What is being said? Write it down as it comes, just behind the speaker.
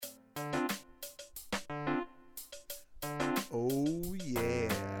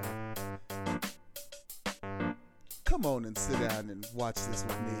come on and sit down and watch this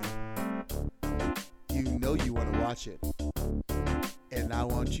with me. You know you want to watch it, and I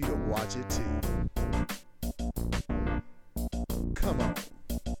want you to watch it too. Come on.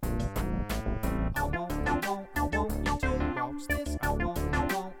 I want you to watch this. I want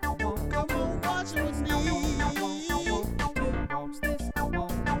Come on, watch it with me. you to watch this.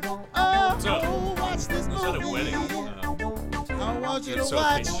 Oh, watch this It's at a movie. wedding. I want you to So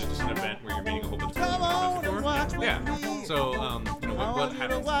watch. it's just an event where you're meeting a whole bunch of Come people you've on met and before. watch with Yeah. me. So, I what want you to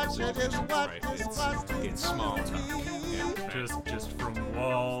happens watch in it, this just situation, watch right? this, watch this It's small talk. Yeah. Just from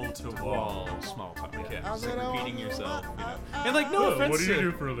wall to wall. Small talk. Yeah. I'm Just like gonna- repeating yourself, you know. And like, no Oh, offense what do you to-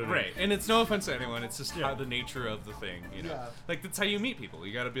 do for a living? Right. And it's no offense to anyone. It's just Yeah. how the nature of the thing, you know. Yeah. Like, that's how you meet people.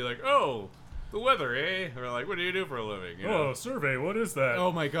 You gotta be like, oh, the weather, eh? Or like, what do you do for a living? You know? Oh, survey, what is that?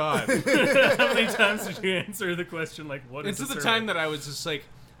 Oh my god. How many times did you answer the question, like, what is Into a the survey? time that I was just like,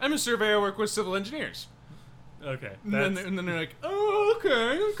 I'm a surveyor, I work with civil engineers. Okay. And then, that's- and then they're like, oh,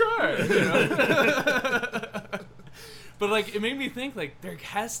 okay. You know? But like, it made me think like there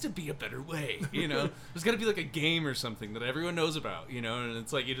has to be a better way. You know, there's got to be like a game or something that everyone knows about. You know, and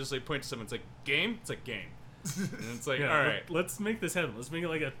it's like you just like point to someone. It's like game. It's like game. And it's like, yeah, all right. Let's make this happen. Let's make it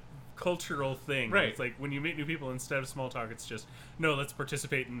like a cultural thing. Right. It's like when you meet new people, instead of small talk, it's just, no, let's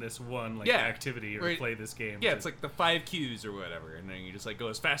participate in this one like Yeah. activity or Right. play this game. Yeah, it's like the 5 Qs or whatever, and then you just like go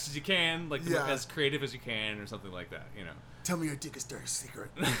as fast as you can, like Yeah. as creative as you can, or something like that. You know. Tell me your deepest, dirty secret.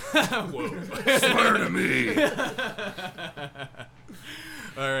 Whoa. swear to me.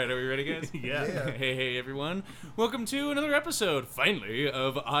 All right, are we ready, guys? Yeah. Hey, everyone. Welcome to another episode, finally,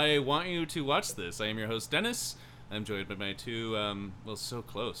 of I Want You to Watch This. I am your host, Dennis. I'm joined by my two, well, so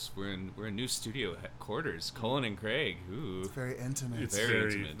close. We're in new studio quarters, Colin and Craig. Ooh. It's very intimate. It's Very very,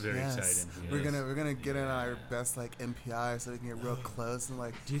 intimate. very Yes. exciting. We're Yes. gonna get in our best like MPI so we can get real close and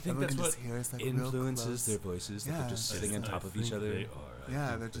like Do you think everyone that's can what just hear us like real influences close. their voices? That Yeah. they're just sitting on I top of each think other? They are. I Yeah,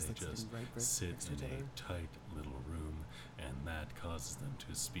 think they're just they like sitting right sit next to in each other. a tight little room, and that causes them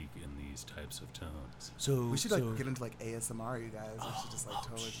to speak in these types of tones. So We should like get into like ASMR, you guys. We should just like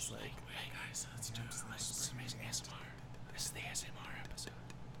totally just like. Hey guys, let's do it. Just like ASMR. This is the ASMR episode.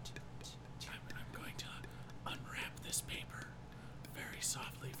 I'm going to unwrap this paper very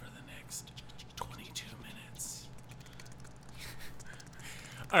softly for the next 22 minutes.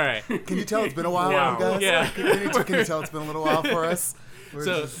 All right. Can you tell it's been a while, Wow. guys? Yeah. Can you tell it's been a little while for us? We're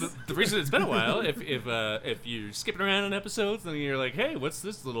So just- the reason it's been a while, if you're skipping around in episodes, then you're like, hey, what's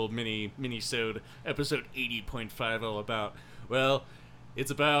this little mini-sode episode 80.5 all about? Well,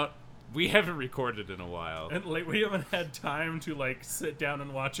 it's about we haven't recorded in a while, And like we haven't had time to like sit down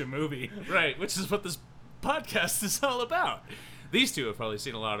and watch a movie. right? Which is what this podcast is all about. These two have probably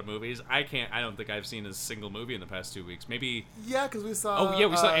seen a lot of movies. I don't think I've seen a single movie in the past 2 weeks. Maybe yeah, because we saw. Oh, yeah,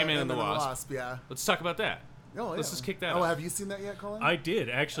 we saw Ant-Man and the Ant-Man Wasp. Yeah. let's talk about that. Oh, Let's yeah. just kick that Oh, off. have you seen that yet, Colin? I did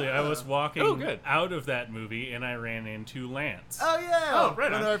actually. I was walking Oh, good. out of that movie and I ran into Lance. Oh yeah. Oh, right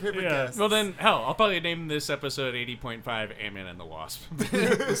One on. of our favorite Yeah. guests. Well then, hell, I'll probably name this episode 80.5 Ant-Man and the Wasp.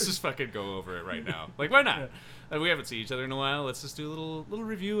 Let's just fucking go over it right now. Like, why not? We haven't seen each other in a while. Let's just do a little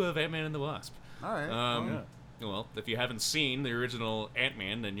review of Ant-Man and the Wasp. All right. yeah. Well, if you haven't seen the original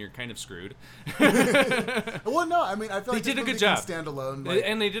Ant-Man, then you're kind of screwed. Well, no, I mean, I feel They like did this a good movie job. can stand alone. Like,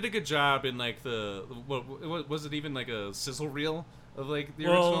 And they did a good job in like what was it even like a sizzle reel of like the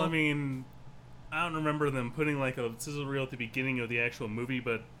Well, original? I mean, I don't remember them putting like a sizzle reel at the beginning of the actual movie,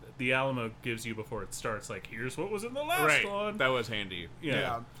 but the Alamo gives you before it starts, like, here's what was in the last right, one. that was handy.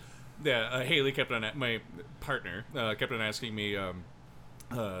 Yeah. Yeah, Haley kept on my partner kept on asking me.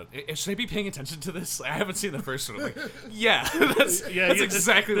 Should I be paying attention to this? I haven't seen the first one. I'm like, yeah, that's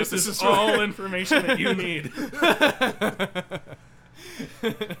exactly what this this is for. all information that you need.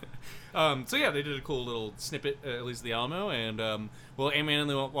 So yeah, they did a cool little snippet, at least the Alamo, and well, Ant-Man and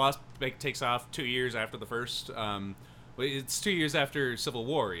the Wasp takes off 2 years after the first. It's 2 years after Civil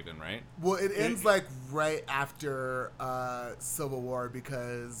War, even, right? well, it ends like right after Civil War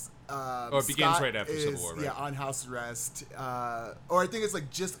because. Or it begins Scott right after is, Civil War, right? Yeah, on house arrest. Or I think it's like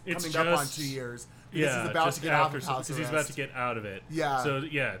just It's coming up on just- 2 years. Because Yeah, he's about just to get out after, of house because arrest. he's about to get out of it. Yeah. So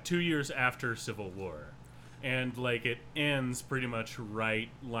yeah, 2 years after Civil War, and like it ends pretty much right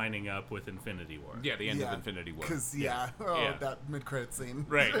lining up with Infinity War. Yeah, the end of Infinity War. Because Yeah. that mid-credit scene.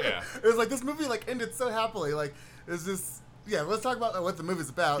 Right, yeah. It was like this movie like ended so happily. Like it's just let's talk about what the movie's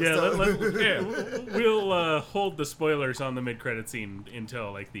about. Yeah, so. we'll hold the spoilers on the mid-credit scene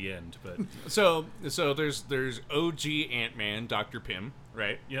until like the end, but So there's OG Ant-Man, Dr. Pym,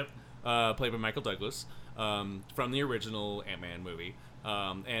 right? yep. Played by Michael Douglas, from the original Ant-Man movie.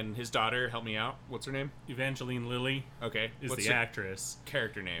 And his daughter, help me out. What's her name? Evangeline Lilly Okay. is What's the her actress.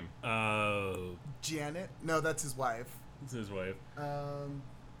 character name? Janet? No, that's his wife. It's his wife.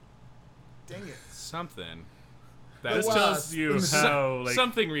 Dang it. Something. This Wasp. tells you how like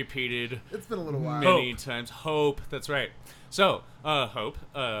something repeated It's been a little while. many times. Hope. That's right. So, Hope,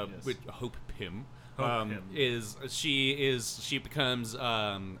 with Hope Pym, Hope Pym. she becomes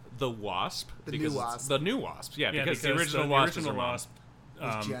the Wasp. The because new it's Wasp. The new Wasp. Yeah, yeah, because the original Wasp is her mom. Wasp,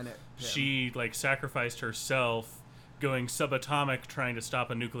 Was Janet. Pym. she like sacrificed herself going subatomic trying to stop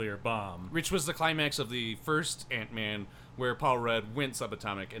a nuclear bomb. Which was the climax of the first Ant-Man, where Paul Rudd went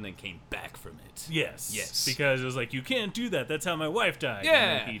subatomic and then came back from it. Yes. Yes. Because it was like, you can't do that. That's how my wife died. Yeah.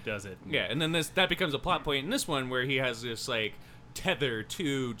 And then he does it. Yeah, and then that becomes a plot point in this one where he has this like tether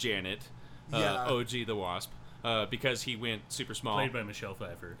to Janet, Yeah. OG the Wasp, because he went super small. Played by Michelle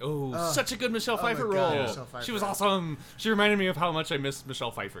Pfeiffer. Oh, such a good Michelle my Pfeiffer God, role. Michelle Pfeiffer. She was awesome. She reminded me of how much I missed Michelle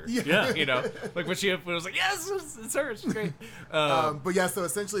Pfeiffer. Yeah. You know, like when she was like, yes, it's her. She's great. But yeah, so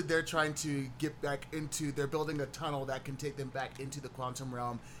essentially they're trying to get back into, they're building a tunnel that can take them back into the quantum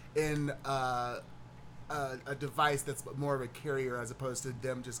realm in a device that's more of a carrier as opposed to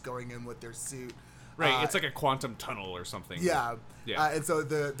them just going in with their suit. Right, it's like a quantum tunnel or something. Yeah. Yeah. And so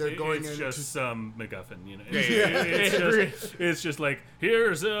they're going it's in. just some MacGuffin, you know. Yeah. It's just like,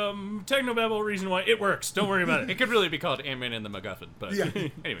 here's technobabble reason why it works. Don't worry about It it. could really be called Ant-Man and the MacGuffin, but Yeah.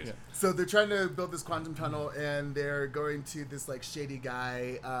 anyways. So they're trying to build this quantum tunnel, and they're going to this like shady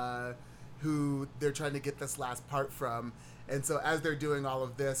guy who they're trying to get this last part from. And so as they're doing all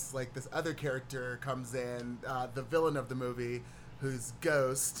of this, like this other character comes in, the villain of the movie, who's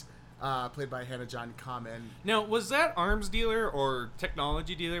Ghost, played by Hannah John Kamen. Now, was that arms dealer or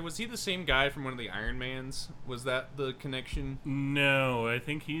technology dealer? Was he the same guy from one of the Iron Mans? Was that the connection? No, I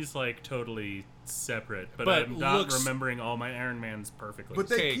think he's like totally separate, but But I'm not looks- remembering all my Iron Mans perfectly.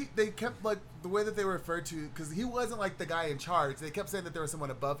 But Okay. they kept like the way that they were referred to, because he wasn't like the guy in charge. They kept saying that there was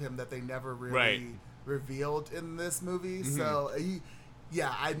someone above him that they never really Right. revealed in this movie. So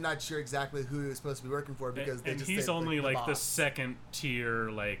yeah, I'm not sure exactly who he was supposed to be working for because they and just he's said, only like the boss. second tier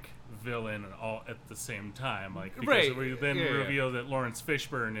like villain all at the same time, like because Right, we then yeah, yeah. reveal that Lawrence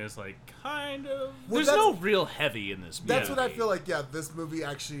Fishburne is like kind of Well, There's that's- no real heavy in this movie. That's what I feel like. Yeah, this movie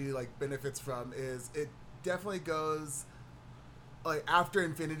actually like benefits from is it definitely goes like after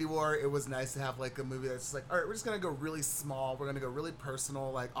Infinity War. It was nice to have like a movie that's just like, all right, we're just gonna go really small. We're gonna go really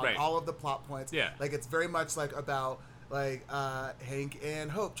personal, like on Right. all of the plot points. Yeah. like it's very much like about like Hank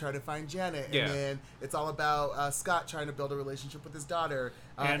and Hope trying to find Janet, Yeah. and then it's all about Scott trying to build a relationship with his daughter,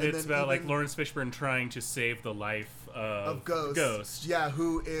 and it's then about like even Lawrence Fishburne trying to save the life of Ghost. Yeah,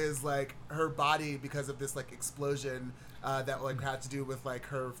 who is like her body because of this like explosion that like had to do with like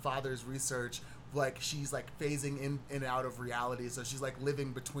her father's research. Like she's like phasing in and out of reality, so she's like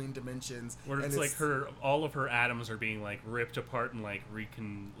living between dimensions. where and it's like all of her atoms are being like ripped apart and like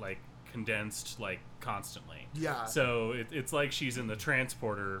condensed like constantly. Yeah. So it's like she's in the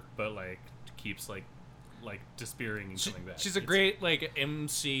transporter, but like keeps like disappearing and coming back. She's a It's- great like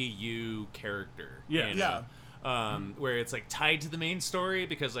MCU character. Yeah. you know? Where it's like tied to the main story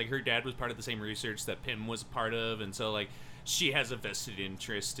because like her dad was part of the same research that Pym was a part of, and so like she has a vested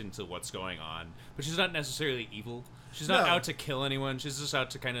interest into what's going on, but she's not necessarily evil. She's not No. out to kill anyone. She's just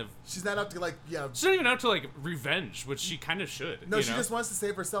out to kind of. she's not out to like She's not even out to like revenge, which she kind of should. no, you she know? just wants to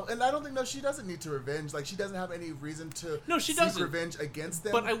save herself, and I don't think she doesn't need to revenge. Like she doesn't have any reason to No, she seek doesn't. revenge against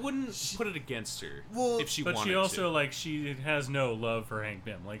them. But I wouldn't put it against her Well, if she But wanted she also to. like she has no love for Hank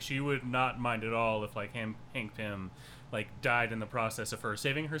Pym. Like she would not mind at all if like Hank Pym like died in the process of her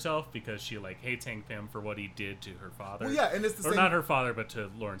saving herself because she like hates Hank Pym for what he did to her father. Well, yeah, and it's the or same. not her father, but to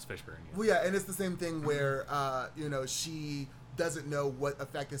Lawrence Fishburne. Yeah. Well, yeah, and it's the same thing where she doesn't know what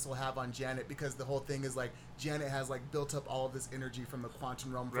effect this will have on Janet because the whole thing is like Janet has like built up all of this energy from the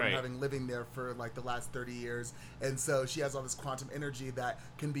quantum realm from Right. having living there for like the last 30 years, and so she has all this quantum energy that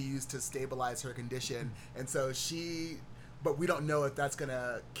can be used to stabilize her condition, and so but we don't know if that's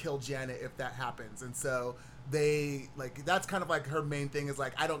gonna kill Janet if that happens, and so they like that's kind of like her main thing is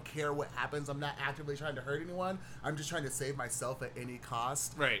like I don't care what happens. I'm not actively trying to hurt anyone. I'm just trying to save myself at any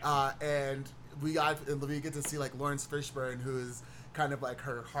cost. Right. And we get to see like Lawrence Fishburne, who is kind of like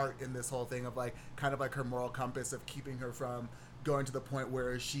her heart in this whole thing of like kind of like her moral compass of keeping her from going to the point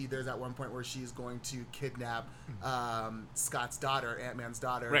where there's at one point where she's going to kidnap Scott's daughter, Ant-Man's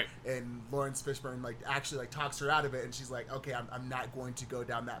daughter, Right. and Lawrence Fishburne like actually like talks her out of it, and she's like, okay, I'm not going to go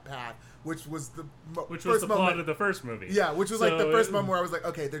down that path, which was the Which first was the plot moment. of the first movie. Yeah, which was like the So first it- moment where I was like,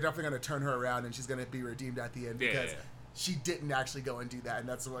 okay, they're definitely going to turn her around and she's going to be redeemed at the end Yeah, because yeah. she didn't actually go and do that, and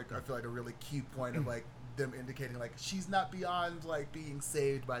that's like I feel like a really key point of like them indicating like she's not beyond like being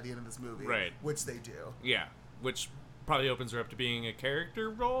saved by the end of this movie, Right. Which they do. Yeah, which probably opens her up to being a character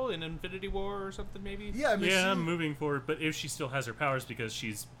role in Infinity War or something, maybe. Yeah, I mean, Yeah, she- moving forward, but if she still has her powers because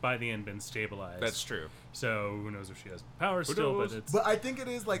she's by the end been stabilized. That's true. So who knows if she has powers Who still, knows? but it's But I think it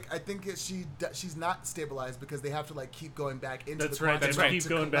is like she's not stabilized because they have to like keep going back into that's the right. quantum That's They realm right. keep to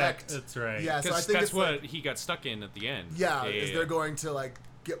going back. collect. That's right. Yeah, so I Because think that's it's what like, he got stuck in at the end. yeah, is they're going to like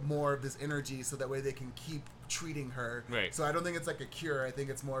get more of this energy so that way they can keep treating her. Right. So I don't think it's like a cure. I think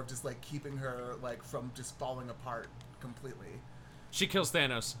it's more of just like keeping her like from just falling apart completely. She kills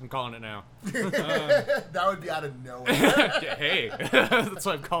Thanos. I'm calling it now. That would be out of nowhere. Hey, that's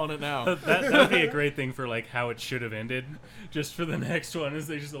what I'm calling it now. That would be a great thing for like how it should have ended. Just for the next one, is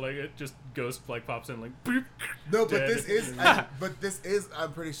they just like it just Ghost like pops in like boop, No, but dead. this is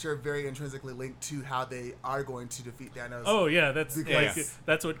I'm pretty sure very intrinsically linked to how they are going to defeat Thanos. Oh yeah, that's Because- like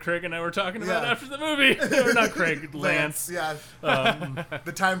that's what Craig and I were talking about Yeah. after the movie. Or not Craig, Lance. Yeah. Um,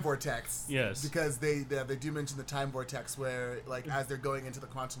 The time vortex. Yes. Because they do mention the time vortex where like as they're going into the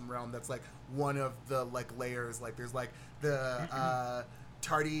quantum realm, that's like one of the like layers. Like there's like the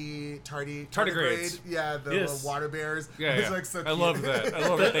tardigrade. Yeah, the Yes. little water bears. Yeah, It's yeah. like so I cute. love that. I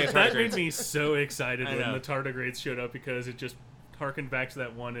love that they that made tardigrades. me so excited I when know. the tardigrades showed up because it just harkened back to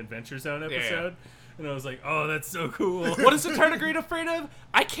that one Adventure Zone Yeah. episode. And I was like, oh, that's so cool. What is a tardigrade afraid of?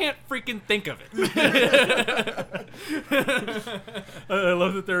 I can't freaking think of it. I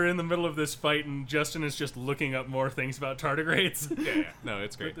love that they're in the middle of this fight and Justin is just looking up more things about tardigrades. Yeah, no,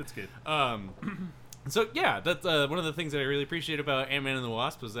 it's great. That's good. So yeah, that's one of the things that I really appreciate about Ant-Man and the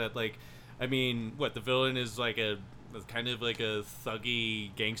Wasp was that, like, I mean, what the villain is like kind of like a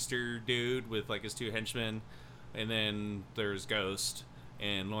thuggy gangster dude with like his two henchmen, and then there's Ghost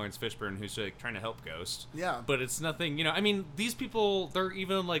and Lawrence Fishburne who's like trying to help Ghost. Yeah. But it's nothing, you know. I mean, these people, they're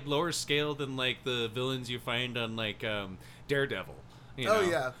even like lower scale than like the villains you find on like Daredevil. You Oh know?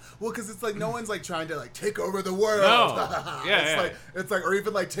 yeah, well, because it's like no one's like trying to like take over the world. No. Yeah, it's yeah. like or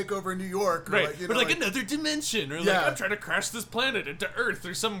even like take over New York, or Right, like, you or know, like another dimension, or like Yeah. I'm trying to crash this planet into Earth,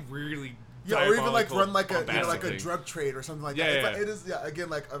 or some really yeah, or even like diabolical, run like a bombastic thing. drug trade or something like Yeah, that. It's yeah. like, it is again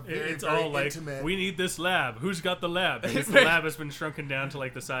like a very It's very all like, intimate. we need this lab. Who's got the lab? And the Right. lab has been shrunken down to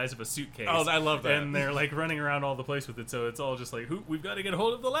like the size of a suitcase. Oh, I love that. And they're like running around all the place with it. So it's all just like, we've got to get a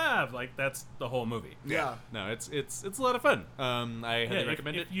hold of the lab. Like that's the whole movie. yeah. No, it's a lot of fun. I highly Yeah,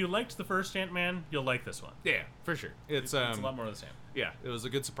 recommend if it. you liked the first Ant-Man, you'll like this one. Yeah, for sure. It's It's a lot more of the same. yeah, it was a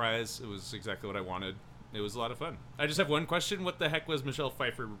good surprise. It was exactly what I wanted. It was a lot of fun. I just have one question: what the heck was Michelle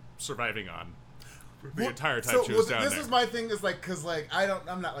Pfeiffer surviving on the entire time she was down this there? is my thing is like because like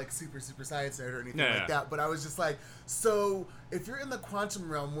I'm not like super science nerd or anything Yeah, like yeah. that, but I was just like, so if you're in the quantum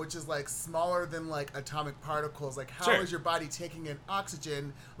realm, which is like smaller than like atomic particles, like how is Sure. your body taking in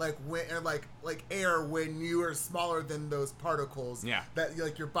oxygen like when or like air when you are smaller than those particles? Yeah. that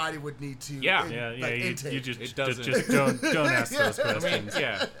like your body would need to Yeah. intake. You just, It doesn't. just don't ask those Yeah. I mean, questions.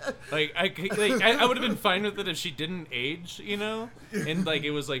 yeah, like I would have been fine with it if she didn't age, you know, and like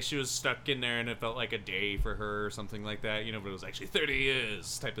it was like she was stuck in there and it felt like a day for her or something like that, you know, but it was actually 30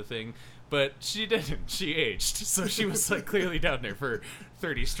 years type of thing. But she didn't. She aged, so she was like clearly down there for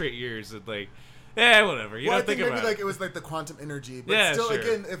 30 straight years and like, whatever. You Well, I don't think think maybe about like it. it was like the quantum energy, but Yeah, still, sure.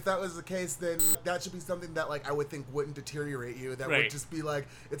 again, if that was the case, then that should be something that like I would think wouldn't deteriorate you. That Right. would just be like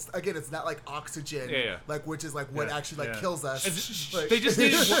it's not like oxygen, Yeah. like which is like what Yeah, actually like yeah. kills us. Like- They just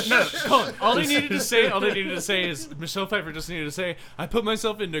needed no. Colin, all they needed to say is Michelle Pfeiffer just needed to say, "I put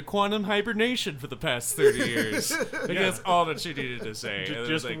myself into quantum hibernation for the past 30 years." Like, that's all that she needed to say. And it was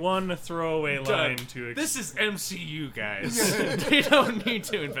Just like, one throwaway done. line to This is MCU, guys. They don't need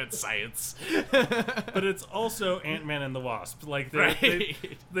to invent science. but it's also Ant-Man and the Wasp. Like Right. Oh,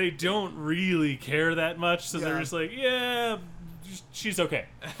 they don't really care that much, so they're Yeah. just like, yeah, she's okay.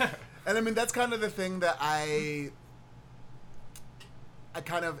 And I mean, that's kind of the thing that I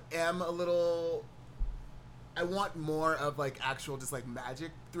kind of am a little. I want more of like actual just like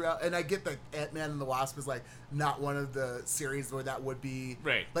magic throughout, and I get that Ant-Man and the Wasp is like not one of the series where that would be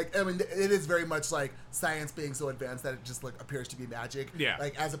Right. Like I mean, it is very much like science being so advanced that it just like appears to be magic. Yeah.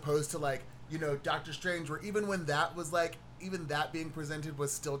 Like as opposed to like Doctor Strange, where even when that was like even that being presented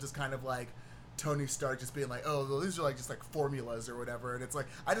was still just kind of like Tony Stark just being like, oh, well, these are like just like formulas or whatever, and it's like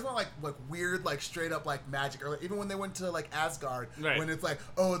I just want like weird like straight up like magic, or like even when they went to like Asgard, Right. when it's like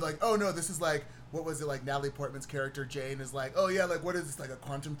oh no, this is like what was it like Natalie Portman's character Jane is like, oh yeah, like what is this, like a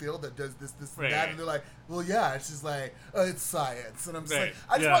quantum field that does this Right, and that, right. and they're like, well yeah, it's just like it's science, and I'm just Right. like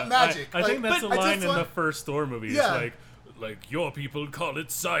I just Yeah, want magic. I think that's a I just line in want- the first Thor movie. Yeah. It's like your people call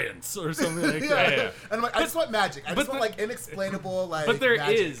it science or something like Yeah. that. Yeah. And I'm like, I just want magic. I but just want the- like inexplainable like. But there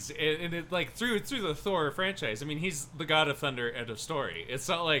magic. is, and it like through the Thor franchise. I mean, he's the god of thunder. End of story. It's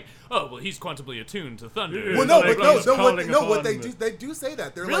not like, oh well, he's quantumly attuned to thunder. Well, no, Like, but no, he's no, calling what upon they the- do, they do say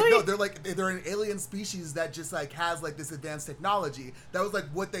that they're Really? like, no, they're an alien species that just like has like this advanced technology. That was like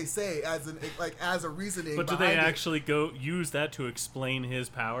what they say as a reasoning. But do they behind it. actually go use that to explain his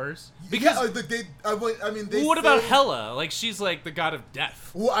powers? Because I mean, they. Well, what about say- Hela? Like she's like the god of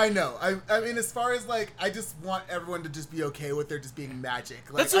death. Well, I know. I mean, as far as like, I just want everyone to just be okay with there just being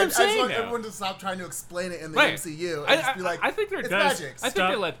magic. Like, That's what I'm I just saying want now. everyone to stop trying to explain it in the Right. MCU and I- just be like, I think they're it's Guys, magic. I think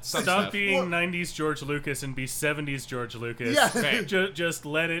they let some stop stuff. being Well- 90s George Lucas and be 70s George Lucas. Yeah. Right. Just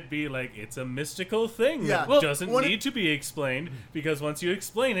let it be like it's a mystical thing Yeah. that Well, doesn't what need to be explained because once you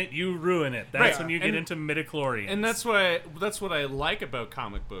explain it, you ruin it. That's Right. when you get And- into midichlorians. And that's what I like about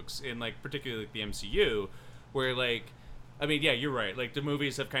comic books in like particularly like the MCU, where like, I mean, yeah, you're right. Like the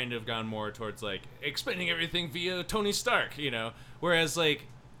movies have kind of gone more towards like explaining everything via Tony Stark, you know, whereas like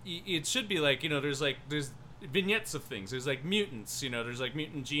it should be like, you know, there's vignettes of things. There's like mutants, you know, there's like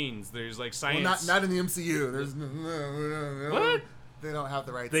mutant genes. There's like Well, science. not in the MCU. There's no. What? They don't have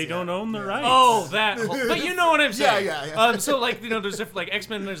the rights. They yet. don't own the Yeah. rights. Oh, that. But you know what I'm saying. Yeah. So like, you know, there's different, like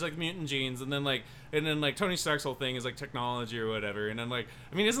X-Men. There's like mutant genes, and then like Tony Stark's whole thing is like technology or whatever. And then like,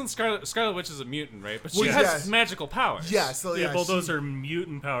 I mean, isn't Scarlet Witch is a mutant, right? But she Well, has yes. magical powers. Yeah. So Yeah, yeah. well, those she- are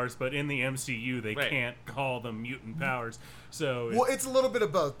mutant powers, but in the MCU, they Right. can't call them mutant powers. So Well, it's a little bit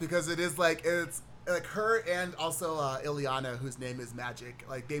of both because it's like her and also Ileana, whose name is Magic.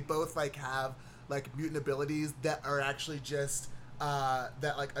 Like they both like have like mutant abilities that are actually just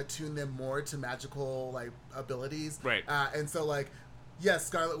that like attune them more to magical like abilities. Right. And so like, yes,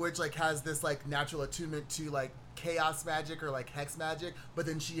 Scarlet Witch like has this like natural attunement to like chaos magic or like hex magic, but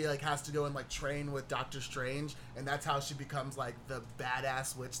then she like has to go and like train with Doctor Strange, and that's how she becomes like the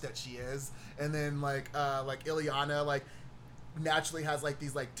badass witch that she is. And then like Ileana like naturally has like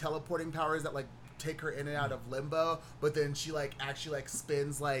these like teleporting powers that like take her in and out of limbo, but then she like actually like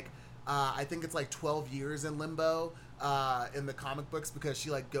spends like I think it's like 12 years in limbo in the comic books because she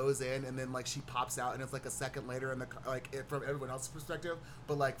like goes in and then like she pops out and it's like a second later in the from everyone else's perspective,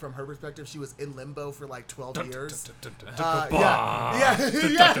 but like from her perspective she was in limbo for like 12 years.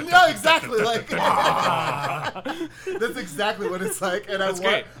 Yeah, no, exactly. Like that's exactly what it's like, and That's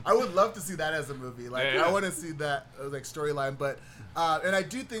great. I would love to see that as a movie. Like Yeah, yeah. I want to see that like storyline, but and I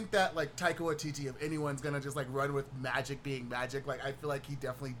do think that like Taika Waititi, if anyone's gonna just like run with magic being magic, like I feel like he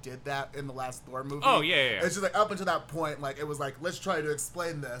definitely did that in the last Thor movie. Oh, yeah. It's just like up until that point, like it was like let's try to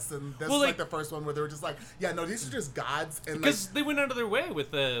explain this, and this Well, is like like- the first one where they were just like, yeah, no, these are just gods, and Because they went out of their way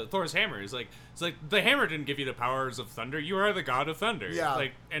with Thor's hammer. It's like the hammer didn't give you the powers of thunder. You are the god of thunder. Yeah.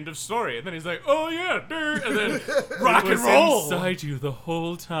 Like end of story. And then he's like, oh yeah, and then it rock and was roll. inside you the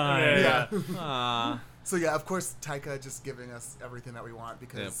whole time. yeah. Aw. So yeah, of course, Taika just giving us everything that we want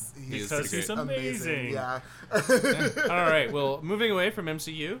because Yep. he's Because he's amazing. Yeah. All right. Well, moving away from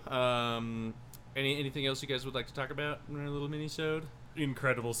MCU. Anything else you guys would like to talk about in our little mini-sode?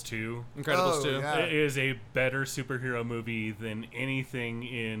 Incredibles 2. Incredibles Oh, 2. yeah. It is a better superhero movie than anything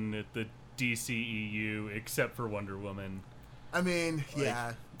in the DCEU except for Wonder Woman. I mean,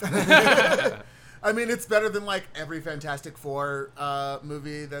 yeah. I mean, it's better than like every Fantastic Four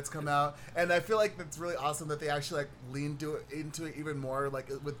movie that's come out, and I feel like that's really awesome that they actually like leaned into it even more, like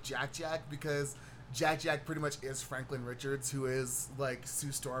with Jack Jack, because Jack pretty much is Franklin Richards, who is like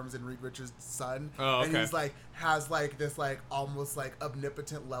Sue Storm's and Reed Richards' son, Oh, and okay. he's like has like this like almost like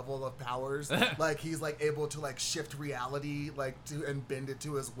omnipotent level of powers, like he's like able to like shift reality like to and bend it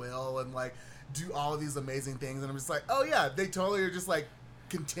to his will and like do all of these amazing things, and I'm just like, oh yeah, they totally are just like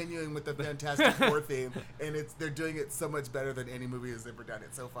continuing with the Fantastic Four theme, and they're doing it so much better than any movie has ever done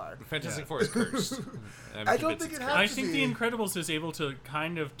it so far. Fantastic Yeah. Four is cursed. I'm I don't convinced think it's it cursed. has I to think be. The Incredibles is able to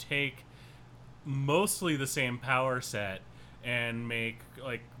kind of take mostly the same power set and make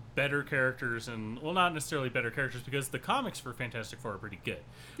like better characters, and well, not necessarily better characters because the comics for Fantastic Four are pretty good.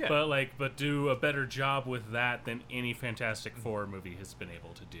 Yeah. But do a better job with that than any Fantastic Four movie has been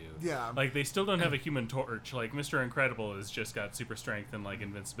able to do. Yeah. Like they still don't have a Human Torch. Like Mr. Incredible has just got super strength and like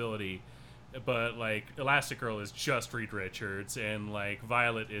invincibility. But like Elastigirl is just Reed Richards, and like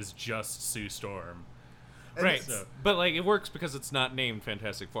Violet is just Sue Storm. And Right, it's- but like it works because it's not named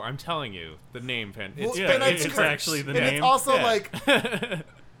Fantastic Four. I'm telling you, the name Well, it's Yeah, and it's cursed. actually the and name. it's also Yeah. like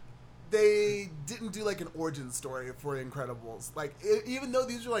they didn't do like an origin story for the Incredibles. Like even though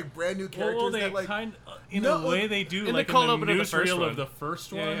these are like brand new characters, Well, they that, like kind in No, a way they do in the like in cold the open of the first newsreel one. of the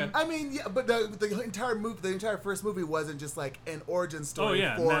first Yeah, one. yeah. I mean, yeah, but the entire first movie wasn't just like an origin Oh story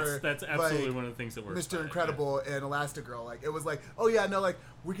yeah, for and that's absolutely like, one of the things that works. Mr. about it, Incredible and Elastigirl. Like it was like, oh yeah, no, like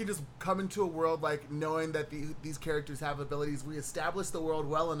we can just come into a world like knowing that these characters have abilities. We establish the world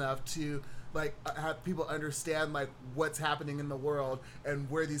well enough to like have people understand like what's happening in the world and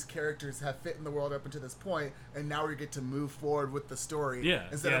where these characters have fit in the world up until this point, and now we get to move forward with the story. Yeah,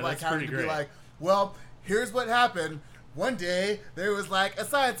 instead yeah, of like that's having pretty to be great. like, well, here's what happened. One day there was like a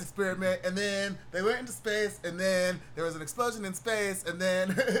science experiment, and then they went into space, and then there was an explosion in space, and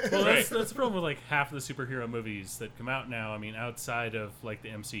then Well, Right. that's the problem with like half of the superhero movies that come out now. I mean, outside of like the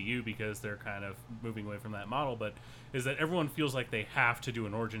MCU, because they're kind of moving away from that model, but is that everyone feels like they have to do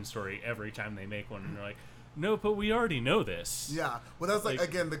an origin story every time they make one, and they're like, no, but we already know this. Yeah, well, that's like Like-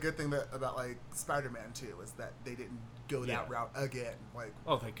 again the good thing about like Spider-Man 2 is that they didn't go that Yeah. route again. Like,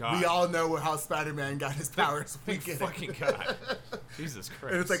 Oh, thank God. we all know how Spider-Man got his powers. We Thank get fucking it. God. Jesus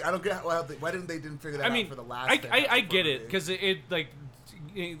Christ. And it's like I don't get why didn't they figure that I mean, out for the last. I Fantastic get Four it movie? because it like,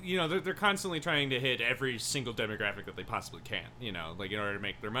 you know, they're constantly trying to hit every single demographic that they possibly can, you know, like in order to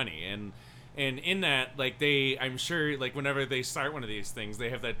make their money. And in that, like I'm sure, like whenever they start one of these things, they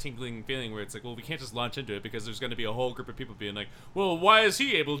have that tinkling feeling where it's like, well, we can't just launch into it because there's going to be a whole group of people being like, well, why is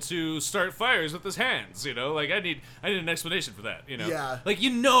he able to start fires with his hands? You know, like I need an explanation for that. You know, Yeah. like you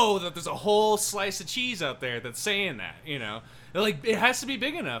know that there's a whole slice of cheese out there that's saying that. You know, like it has to be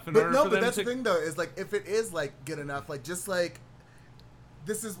big enough in But order no, for but them that's to. the thing though is like if it is like good enough, like just like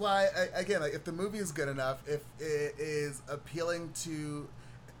this is why again like if the movie is good enough, if it is appealing to.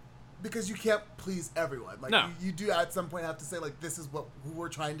 Because you can't please everyone. Like No. you do at some point have to say like this is who we're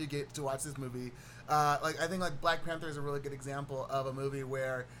trying to get to watch this movie. Like I think like Black Panther is a really good example of a movie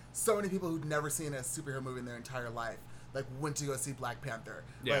where so many people who'd never seen a superhero movie in their entire life like went to go see Black Panther.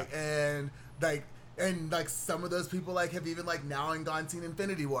 Yeah. Like some of those people like have even like now and gone seen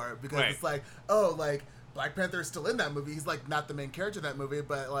Infinity War because Right. it's like, oh, like Black Panther is still in that movie. He's like not the main character of that movie,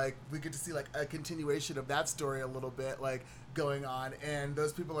 but like we get to see like a continuation of that story a little bit like going on, and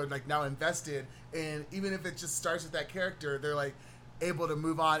those people are like now invested, and even if it just starts with that character, they're like able to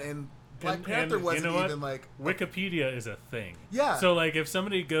move on. And Black Panther you wasn't know what? even like Wikipedia is a thing. Yeah. So like if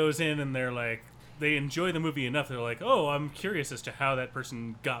somebody goes in and they're like they enjoy the movie enough, they're like, oh, I'm curious as to how that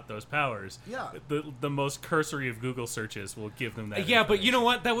person got those powers. Yeah. The most cursory of Google searches will give them that. Yeah, but you information. know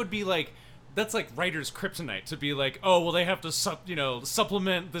what? That would be like. That's like writer's kryptonite to be like, oh, well, they have to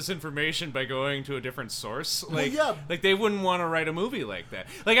supplement this information by going to a different source. Like, yeah. like they wouldn't want to write a movie like that.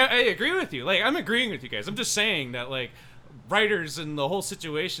 Like, I agree with you. Like, I'm agreeing with you guys. I'm just saying that like writers and the whole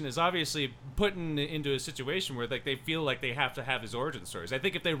situation is obviously putting into a situation where like they feel like they have to have his origin stories. I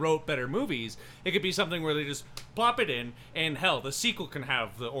think if they wrote better movies, it could be something where they just plop it in, and hell, the sequel can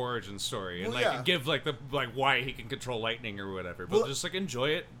have the origin story and Well, like yeah. give like the why he can control lightning or whatever. But Well- just like enjoy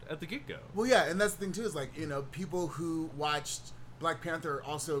it at the get go. Well, yeah, and that's the thing too is like people who watched Black Panther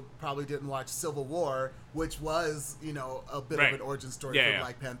also probably didn't watch Civil War, which was a bit Right. of an origin story Yeah, for yeah.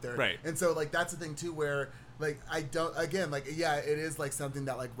 Black Panther, Right. And so like that's the thing too where like I don't again like yeah it is like something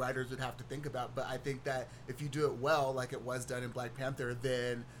that like writers would have to think about, but I think that if you do it well like it was done in Black Panther,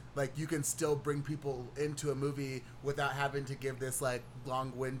 then like you can still bring people into a movie without having to give this like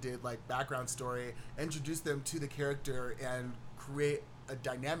long-winded like background story, introduce them to the character and create a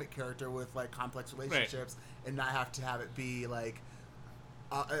dynamic character with like complex relationships, and not have to have it be like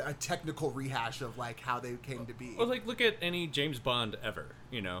a technical rehash of like how they came to be. Well, like look at any James Bond ever.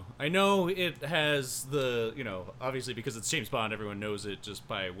 I know it has the obviously because it's James Bond, everyone knows it just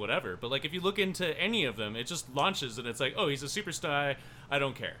by whatever. But like if you look into any of them, it just launches and it's like, oh, he's a superstar. I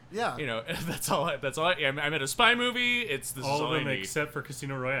don't care. Yeah. That's all. I'm at a spy movie. This is all all of I them need. except for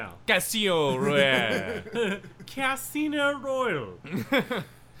Casino Royale. Casino Royale. Casino Royale.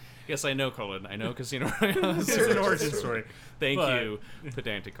 Yes, I know, Colin. I know Casino Royale. It's an origin story. Thank But- you,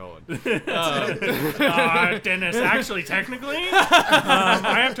 pedantic Colin. Dennis, actually, technically,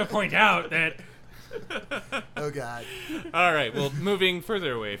 I have to point out that Oh god. All right, well, moving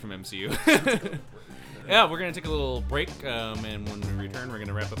further away from MCU. Yeah, we're going to take a little break, and when we return, we're going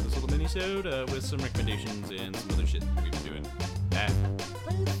to wrap up this little mini-sode with some recommendations and some other shit we've been doing.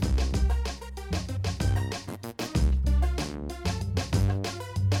 Bye.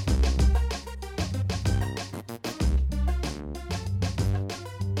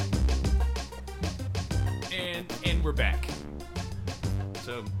 And we're back.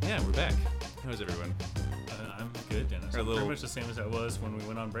 So, yeah, we're back. How's everyone? I'm good, Dennis. Our I'm little- pretty much the same as I was when we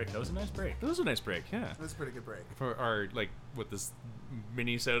went on break. That was a nice break. That was a nice break, yeah. That was a pretty good break. For our, like, what this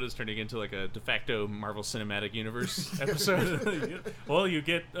Minnesota's turning into like a de facto Marvel Cinematic Universe episode. Well, you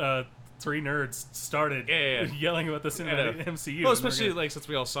get 3 nerds started Yeah. yelling about the cinematic MCU. Well, and we're especially gonna- like since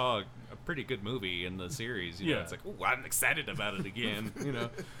we all saw a pretty good movie in the series. You know, Yeah. it's like, ooh, I'm excited about it again. You know,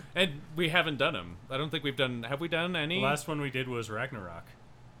 and we haven't done them. I don't think we've done. Have we done any? the last one we did was Ragnarok.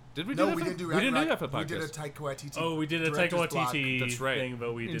 Did we? No, do that we for- didn't do We didn't do Ragnarok. that for podcast. We did a Taika Waititi. Oh, we did a Taika director's block. Waititi That's right. thing,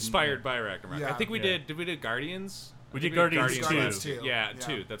 but we didn't. Inspired by Ragnarok. Yeah. I think we Yeah. did. Did we do Guardians? We I did think Guardians Guardians 2. too. Yeah, Yeah.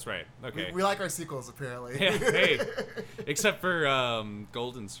 2. That's right. Okay. We like our sequels, apparently. Yeah, hey, except for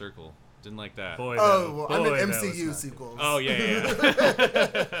Golden Circle. Didn't like that. Boy, Oh, well, I boy, meant that was MCU not sequels. Oh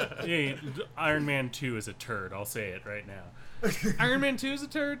yeah. Yeah, Iron Man 2 is a turd. I'll say it right now. Iron Man 2 is a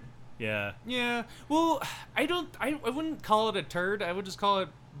turd. Yeah. Yeah. Well, I wouldn't call it a turd. I would just call it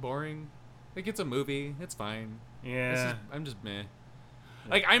boring. Like it's a movie. It's fine. Yeah. I'm just meh.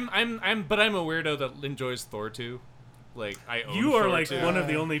 Like I'm a weirdo that enjoys Thor 2. Like I own You are Thor like 2. one of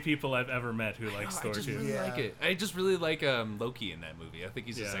the only people I've ever met who likes I Thor just 2. really Yeah. like it. I just really like Loki in that movie. I think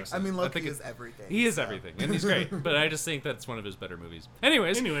he's just Yeah. excellent. I mean, Loki think is everything. He is so. everything, and he's great. But I just think that's one of his better movies.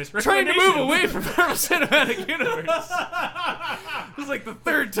 Anyways, trying to move recommendations. away from Marvel Cinematic Universe. This is like the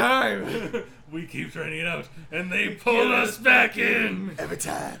 3rd time. We keep trying it out, and they pull us back in. Every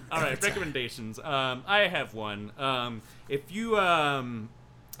time. All right, recommendations. I have one. If you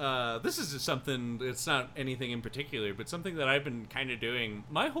this is just something. It's not anything in particular, but something that I've been kind of doing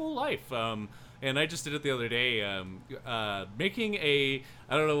my whole life. And I just did it the other day. Making a,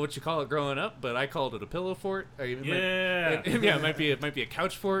 I don't know what you call it growing up, but I called it a pillow fort. Yeah. Yeah. It might be a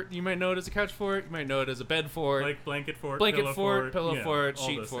couch fort. You might know it as a couch fort. You might know it as a bed fort, Like blanket fort, blanket fort, pillow yeah, fort, all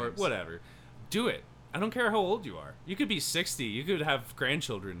sheet those fort, things. whatever. Do it. I don't care how old you are. You could be 60. You could have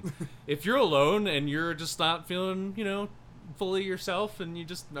grandchildren. If you're alone and you're just not feeling, fully yourself, and you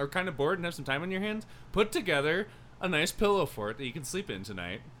just are kind of bored and have some time on your hands, put together a nice pillow fort that you can sleep in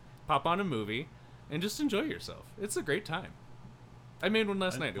tonight. Pop on a movie and just enjoy yourself. It's a great time. I made one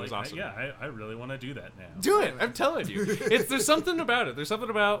last night. It was awesome. Yeah, I really want to do that now. Do it. I'm telling you. There's something about it. There's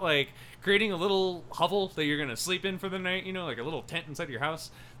something about like creating a little hovel that you're gonna sleep in for the night. Like a little tent inside your house.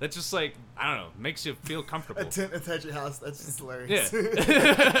 That just like, I don't know, makes you feel comfortable. A tent inside your house. That's just hilarious. Yeah.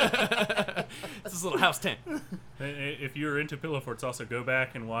 It's this little house tent. If you're into pillow forts, also go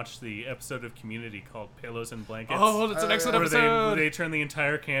back and watch the episode of Community called Pillows and Blankets. Oh, that's an excellent where episode. they turn the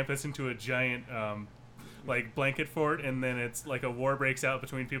entire campus into a giant like blanket fort, and then it's like a war breaks out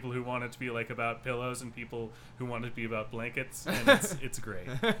between people who want it to be like about pillows and people who want it to be about blankets, and it's great.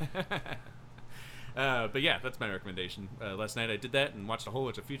 But yeah, that's my recommendation. Last night I did that and watched a whole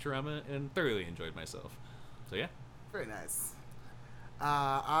bunch of Futurama and thoroughly enjoyed myself. So yeah. Very nice.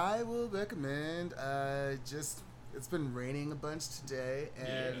 I will recommend it's been raining a bunch today,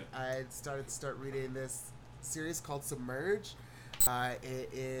 and I start reading this series called Submerge. It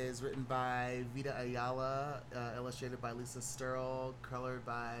is written by Vita Ayala, illustrated by Lisa Sterl, colored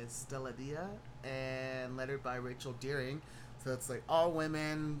by Stella Dia, and lettered by Rachel Deering. So it's like all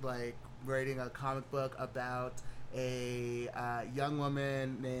women like writing a comic book about a young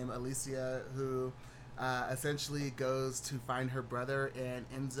woman named Alicia who essentially goes to find her brother and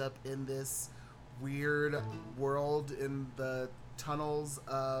ends up in this weird world in the tunnels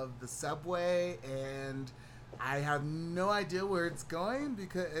of the subway, and I have no idea where it's going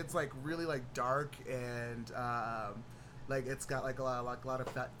because it's like really like dark and like it's got like a lot of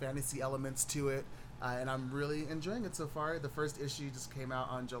fantasy elements to it, and I'm really enjoying it so far. The first issue just came out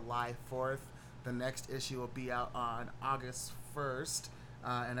on July 4th. The next issue will be out on August 1st,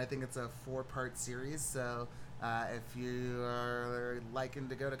 and I think it's a 4-part series. So if you are liking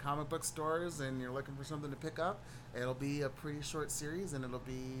to go to comic book stores and you're looking for something to pick up, it'll be a pretty short series, and it'll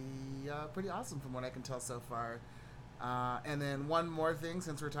be pretty awesome from what I can tell so far. And then one more thing,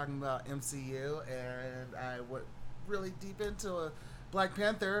 since we're talking about MCU, and I went really deep into Black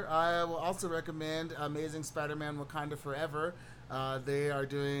Panther, I will also recommend Amazing Spider-Man Wakanda Forever. They are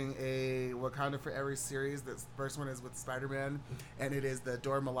doing a Wakanda Forever series. The first one is with Spider-Man, and it is the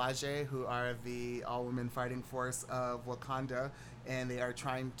Dora Milaje, who are the all-women fighting force of Wakanda, and they are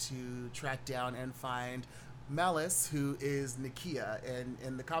trying to track down and find Malice, who is Nakia. And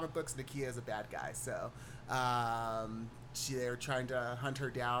in the comic books, Nakia is a bad guy, so they're trying to hunt her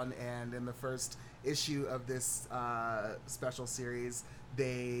down, and in the first issue of this special series,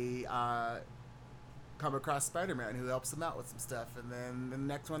 they come across Spider-Man, who helps them out with some stuff, and then the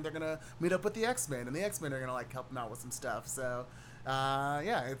next one they're gonna meet up with the X-Men, and the X-Men are gonna like help them out with some stuff. So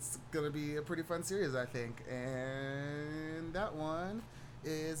yeah, it's gonna be a pretty fun series, I think. And that one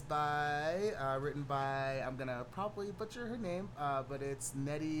is written by, I'm gonna probably butcher her name, but it's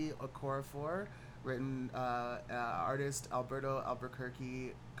Nnedi Okorafor. written artist Alberto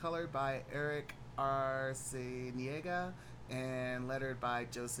Albuquerque, colored by Eric Arciniega, and lettered by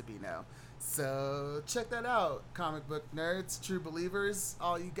Joe Sabino. So check that out, comic book nerds, true believers,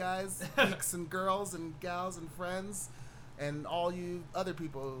 all you guys, geeks and girls and gals and friends, and all you other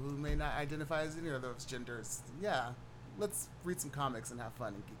people who may not identify as any of those genders. Yeah, let's read some comics and have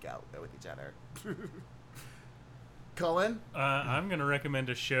fun and geek out with each other. Cullen? I'm gonna recommend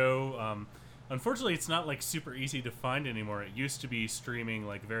a show. Unfortunately, it's not like super easy to find anymore. It used to be streaming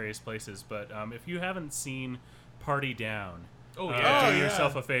like various places, but if you haven't seen Party Down, Oh, do yeah.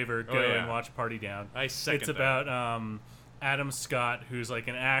 yourself a favor, go yeah. and watch Party Down. I second It's that. about Adam Scott, who's like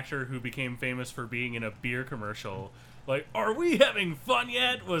an actor who became famous for being in a beer commercial. Like, "Are we having fun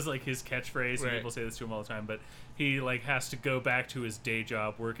yet?" was like his catchphrase. And Right. people say this to him all the time, but he like has to go back to his day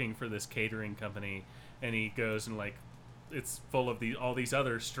job working for this catering company, and he goes and like it's full of all these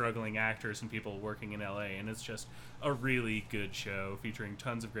other struggling actors and people working in LA, and it's just a really good show featuring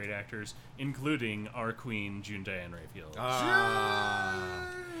tons of great actors, including our queen June Diane Raphael.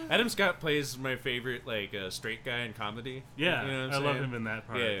 Adam Scott plays my favorite straight guy in comedy. Yeah, You know what I I'm love saying? him in that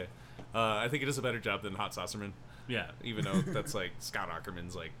part. Yeah. I think he does a better job than Hot Saucerman, Yeah. even though that's like Scott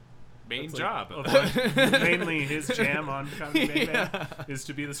Ackerman's main It's job. mainly his jam on Comedy Bang Bang is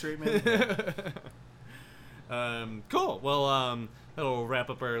to be the straight man. Cool. Well, that'll wrap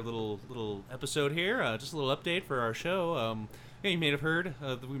up our little episode here. Just a little update for our show. Yeah, you may have heard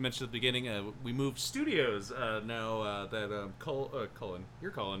that we mentioned at the beginning. We moved studios now. That Cullen,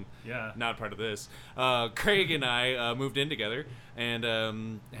 you're Cullen. Yeah. Not part of this. Craig and I moved in together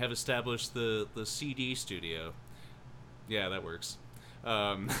and have established the CD studio. Yeah, that works.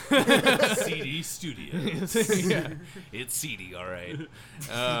 CD Studios. Yeah, it's CD, all right.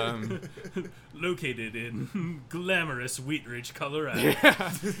 Located in glamorous Wheat Ridge, Colorado.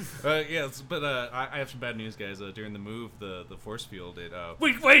 Yes, but I have some bad news, guys. During the move, the force field,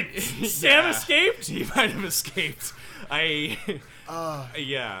 Wait! Sam escaped? He might have escaped. I've God,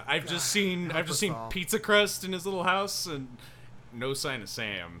 just seen help us all. pizza crust in his little house and no sign of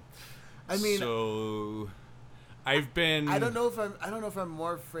Sam. I mean, so I've been. I don't know if I'm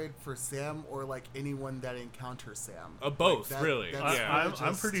more afraid for Sam or like anyone that encounters Sam. Both, Like, that- really. that's Yeah. really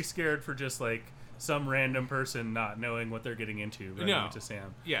I'm just- pretty scared for just like some random person not knowing what they're getting into running No. into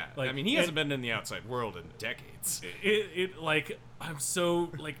Sam. Yeah, Like, I mean, he hasn't been in the outside world in decades. It like I'm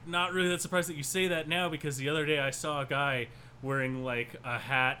so like not really that surprised that you say that now, because the other day I saw a guy wearing like a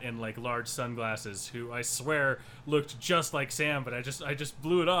hat and like large sunglasses who I swear looked just like Sam, but I just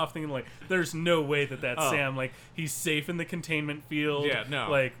blew it off thinking like there's no way that that's Oh. Sam. Like he's safe in the containment field. Yeah, no.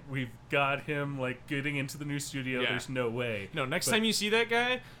 Like we've got him like getting into the new studio. Yeah. There's no way. No, next But- time you see that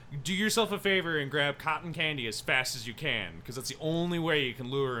guy, do yourself a favor and grab cotton candy as fast as you can, because that's the only way you can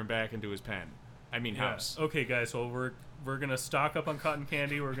lure him back into his pen. I mean, Yeah. house. Okay, guys. Well, we're gonna stock up on cotton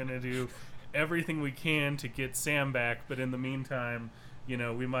candy. We're gonna do everything we can to get Sam back. But in the meantime, you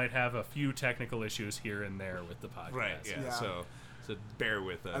know, we might have a few technical issues here and there with the podcast. Right, yeah. Yeah. So bear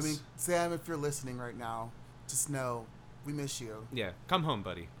with us. I mean, Sam, if you're listening right now, just know we miss you. yeah, come home,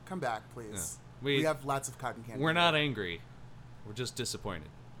 buddy. Come back, please. Yeah. We have lots of cotton candy. We're not angry. We're just disappointed.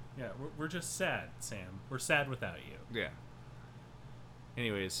 Yeah, we're just sad, Sam. We're sad without you. Yeah.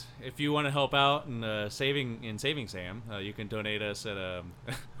 Anyways, if you want to help out in saving Sam, you can donate us at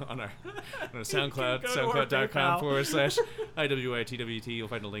on our SoundCloud, go to our PayPal. soundcloud.com/IWITWT. You'll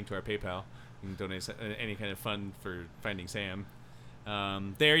find a link to our PayPal. You can donate any kind of fund for finding Sam.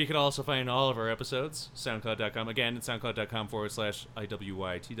 There you can also find all of our episodes. SoundCloud.com. Again, it's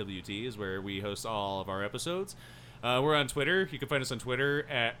SoundCloud.com/IWITWT is where we host all of our episodes. We're on Twitter. You can find us on Twitter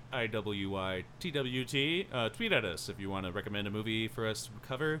at IWITWT. Tweet at us if you want to recommend a movie for us to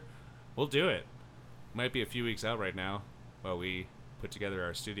cover. We'll do it. Might be a few weeks out right now while we put together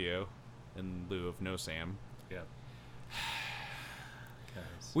our studio in lieu of no Sam. Yeah.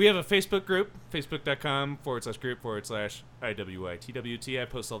 We have a Facebook group, facebook.com/group/IWITWT. I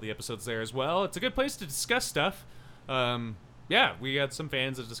post all the episodes there as well. It's a good place to discuss stuff. Yeah, we got some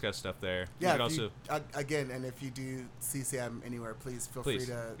fans that discuss stuff there. Yeah, You could if also, again, and if you do see Sam anywhere, please feel Please,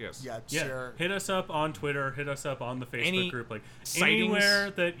 free to yes. Yeah, share. hit us up on Twitter, hit us up on the Facebook Any group, like sightings?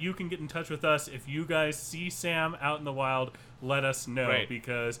 anywhere that you can get in touch with us. If you guys see Sam out in the wild, let us know, Right.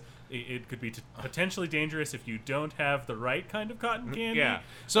 because it could be potentially dangerous if you don't have the right kind of cotton candy. yeah. I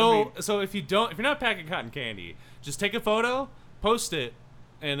So mean, so if you're not packing cotton candy, just take a photo, post it,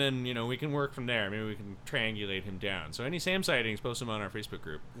 and then we can work from there. Maybe we can triangulate him down. So any Sam sightings, post them on our Facebook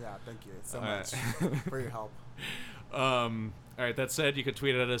group. Yeah, thank you so Uh, much for your help. All right. That said, you can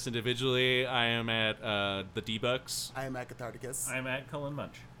tweet at us individually. I am at the D-Bucks. I am at Catharticus. I'm at Cullen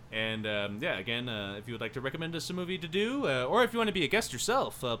Munch. And yeah, again, if you would like to recommend us a movie to do, or if you want to be a guest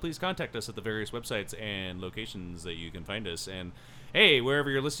yourself, please contact us at the various websites and locations that you can find us. And hey, wherever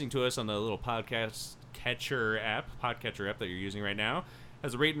you're listening to us on the little podcatcher app that you're using right now,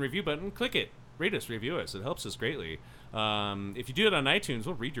 has a rate and review button. Click it, rate us, review us. It helps us greatly. If you do it on iTunes,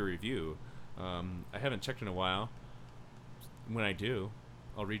 we'll read your review. I haven't checked in a while. When I do,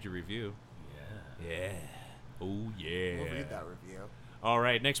 I'll read your review. Yeah. Oh yeah. We'll read that review. All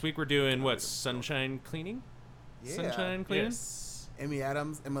right, next week we're doing what? Sunshine cleaning? Yeah. Sunshine cleaning? Yes. Emmy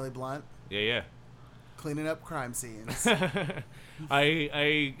Adams, Emily Blunt, Yeah. cleaning up crime scenes.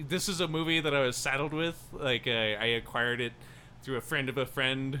 I this is a movie that I was saddled with. Like I acquired it through a friend of a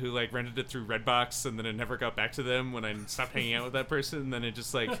friend who like rented it through Redbox, and then it never got back to them when I stopped hanging out with that person. And then it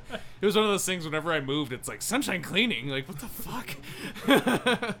just like it was one of those things. Whenever I moved, it's like Sunshine cleaning. Like what the fuck?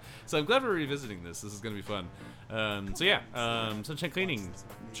 So I'm glad we're revisiting this. This is gonna be fun. So yeah, Sunshine cleaning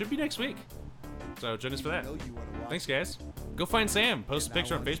should be next week. So join us for that. You know you wanna watch Thanks, guys. Go find Sam. Post a and I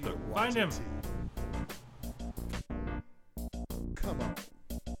picture on want you to Facebook. watch Find it him. too. Come on.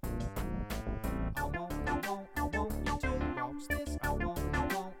 I want you to watch this. I want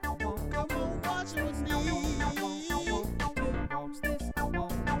Come on, watch it with me. you to watch this.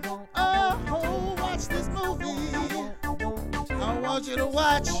 Oh, watch this movie. I want you to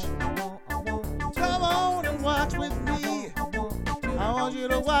watch. Come on and watch with me. I want you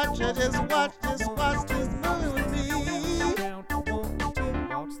to watch it. Just watch this movie with me.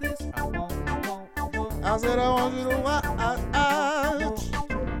 I said I want you to watch.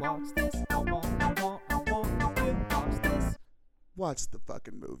 Watch the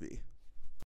fucking movie.